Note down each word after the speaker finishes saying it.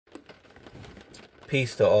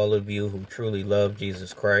Peace to all of you who truly love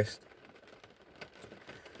Jesus Christ.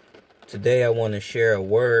 Today I want to share a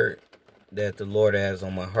word that the Lord has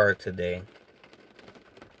on my heart today.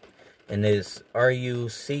 And it's, are you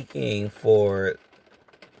seeking for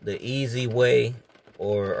the easy way,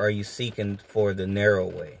 or are you seeking for the narrow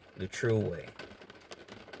way, the true way?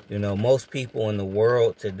 You know, most people in the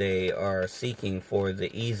world today are seeking for the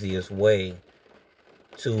easiest way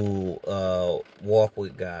to walk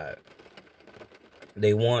with God.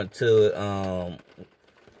 They want to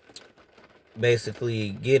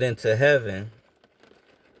basically get into heaven,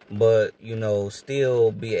 but, you know,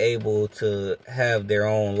 still be able to have their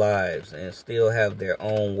own lives and still have their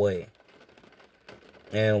own way.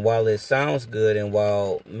 And while it sounds good, and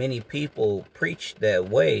while many people preach that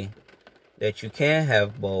way, that you can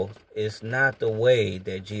have both, it's not the way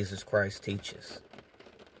that Jesus Christ teaches.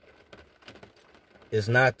 It's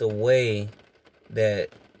not the way that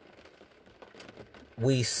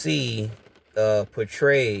we see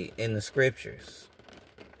portrayed in the scriptures.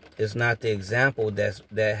 It's not the example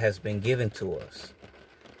that has been given to us.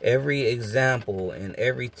 Every example and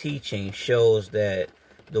every teaching shows that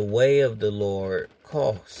the way of the Lord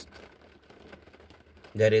costs.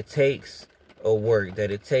 That it takes a work, that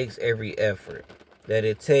it takes every effort, that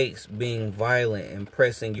it takes being violent and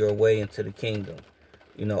pressing your way into the kingdom.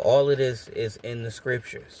 You know, all of this is in the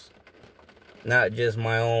scriptures, not just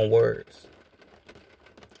my own words.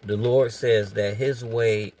 The Lord says that his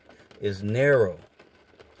way is narrow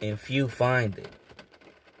and few find it.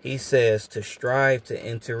 He says to strive to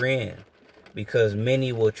enter in, because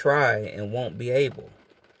many will try and won't be able.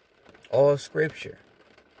 All scripture.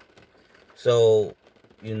 So,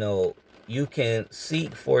 you know, you can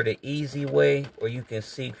seek for the easy way, or you can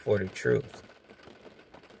seek for the truth.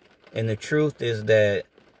 And the truth is that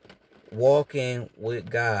walking with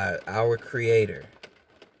God, our Creator,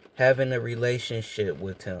 having a relationship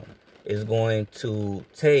with him, is going to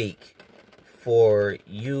take for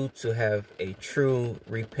you to have a true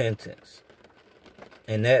repentance.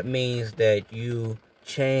 And that means that you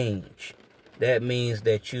change. That means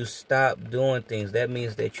that you stop doing things. That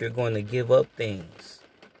means that you're going to give up things.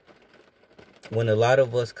 When a lot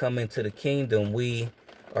of us come into the kingdom, we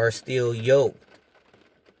are still yoked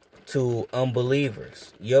to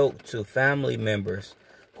unbelievers, yoked to family members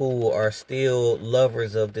who are still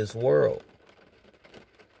lovers of this world.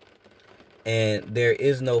 And there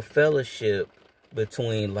is no fellowship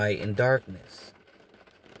between light and darkness.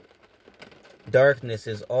 Darkness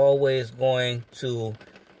is always going to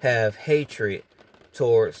have hatred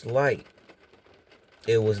towards light.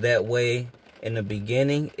 It was that way in the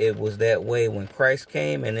beginning. It was that way when Christ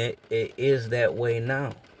came, and it is that way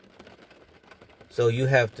now. So you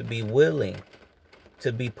have to be willing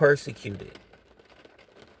to be persecuted.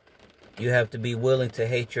 You have to be willing to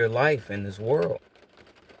hate your life in this world,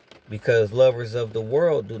 because lovers of the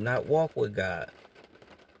world do not walk with God.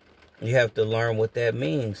 You have to learn what that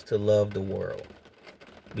means to love the world,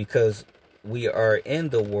 because we are in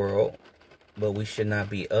the world, but we should not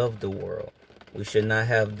be of the world. We should not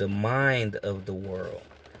have the mind of the world.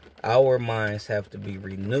 Our minds have to be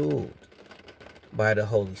renewed by the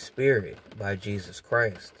Holy Spirit, by Jesus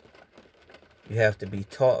Christ. You have to be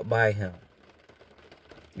taught by him.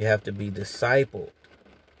 You have to be discipled.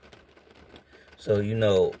 So, you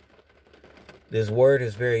know, this word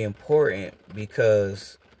is very important,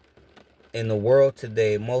 because in the world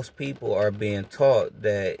today, most people are being taught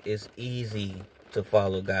that it's easy to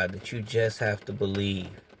follow God, that you just have to believe,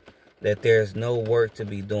 that there's no work to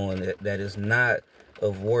be doing, that is not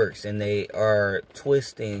of works, and they are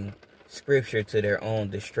twisting scripture to their own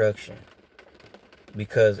destruction.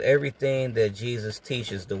 Because everything that Jesus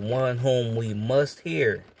teaches, the one whom we must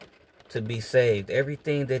hear to be saved,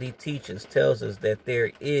 everything that he teaches tells us that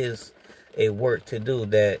there is a work to do,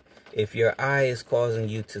 that if your eye is causing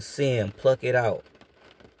you to sin, pluck it out.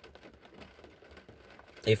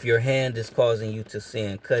 If your hand is causing you to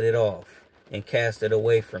sin, cut it off and cast it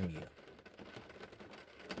away from you.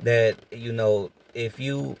 That, you know, if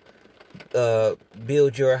you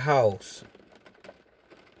build your house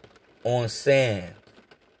on sand,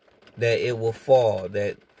 that it will fall.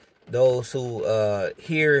 That those who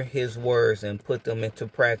hear his words and put them into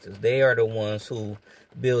practice, they are the ones who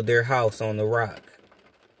build their house on the rock,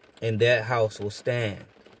 and that house will stand.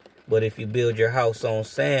 But if you build your house on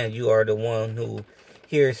sand, you are the one who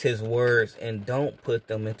hears his words and don't put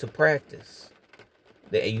them into practice.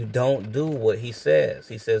 That you don't do what he says.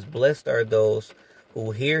 He says, blessed are those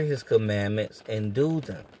who hear his commandments and do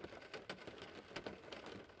them.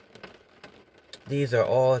 These are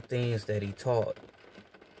all things that he taught.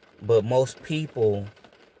 But most people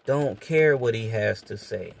don't care what he has to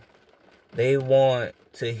say. They want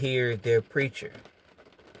to hear their preacher.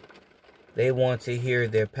 They want to hear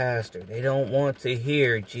their pastor. They don't want to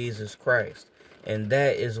hear Jesus Christ. And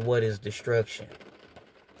that is what is destruction.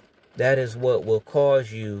 That is what will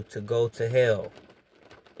cause you to go to hell,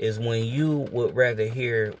 is when you would rather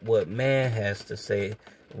hear what man has to say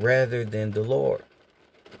rather than the Lord.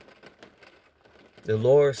 The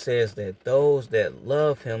Lord says that those that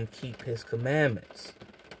love him keep his commandments.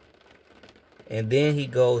 And then he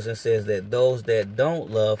goes and says that those that don't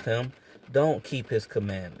love him don't keep his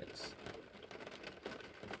commandments.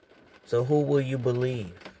 So who will you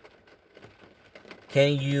believe?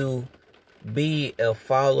 Can you be a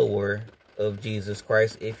follower of Jesus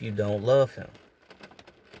Christ if you don't love him?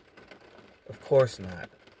 Of course not.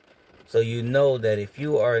 So you know that if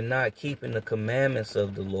you are not keeping the commandments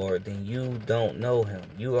of the Lord, then you don't know him.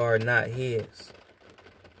 You are not his.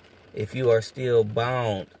 If you are still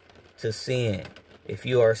bound to sin, if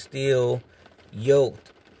you are still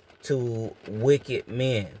yoked to wicked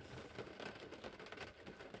men,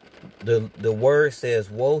 the word says,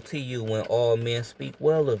 woe to you when all men speak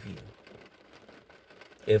well of you.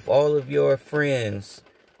 If all of your friends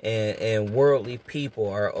and worldly people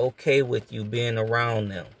are okay with you being around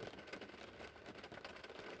them,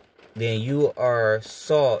 then you are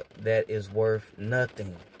salt that is worth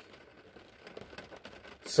nothing.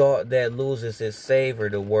 Salt that loses its savor,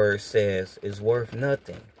 the word says, is worth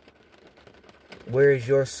nothing. Where is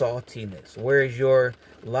your saltiness? Where is your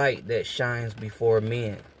light that shines before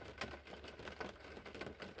men?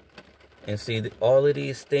 And see, all of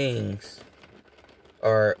these things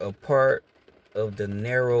are a part of the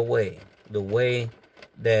narrow way, the way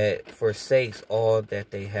that forsakes all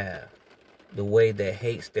that they have, the way that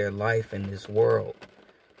hates their life in this world,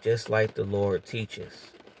 just like the Lord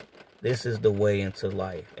teaches. This is the way into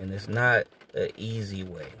life, and it's not an easy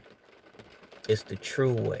way. It's the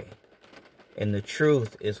true way. And the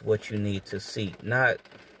truth is what you need to seek, not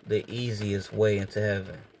the easiest way into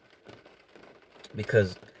heaven.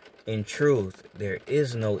 Because in truth, there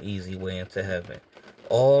is no easy way into heaven.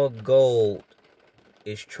 All gold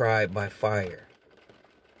is tried by fire.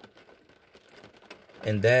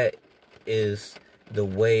 And that is the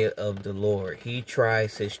way of the Lord. He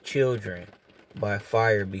tries his children by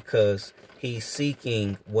fire because he's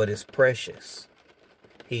seeking what is precious.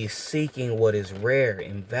 He's seeking what is rare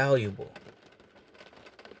and valuable.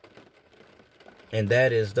 And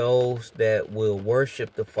that is those that will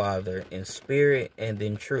worship the Father in spirit and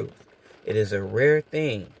in truth. It is a rare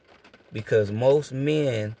thing because most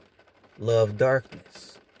men love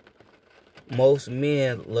darkness. Most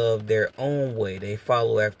men love their own way. They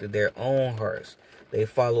follow after their own hearts. They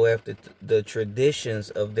follow after the traditions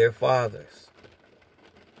of their fathers.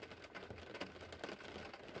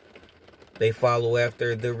 They follow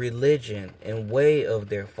after the religion and way of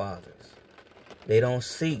their fathers. They don't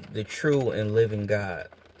seek the true and living God.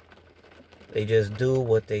 They just do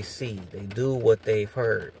what they see. They do what they've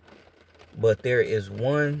heard. But there is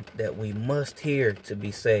one that we must hear to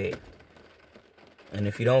be saved. And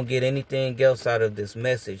if you don't get anything else out of this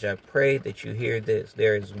message, I pray that you hear this.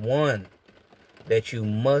 There is one that you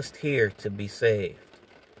must hear to be saved.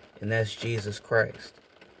 And that's Jesus Christ.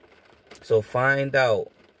 So find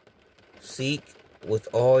out. Seek with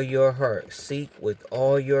all your heart. Seek with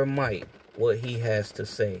all your might what he has to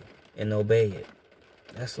say and obey it.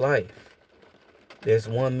 That's life. There's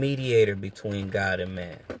one mediator between God and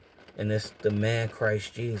man, and it's the man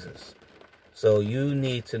Christ Jesus. So you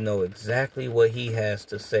need to know exactly what he has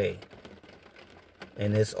to say,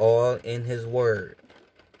 and it's all in his word.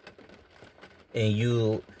 And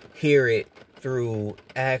you hear it through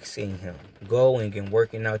asking him, going and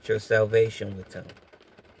working out your salvation with him,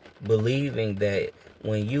 believing that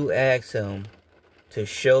when you ask him to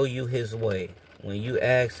show you his way, when you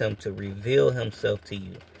ask him to reveal himself to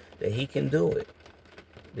you, that he can do it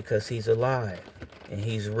because he's alive and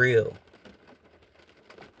he's real.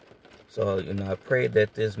 So, I pray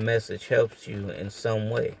that this message helps you in some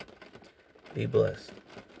way. Be blessed.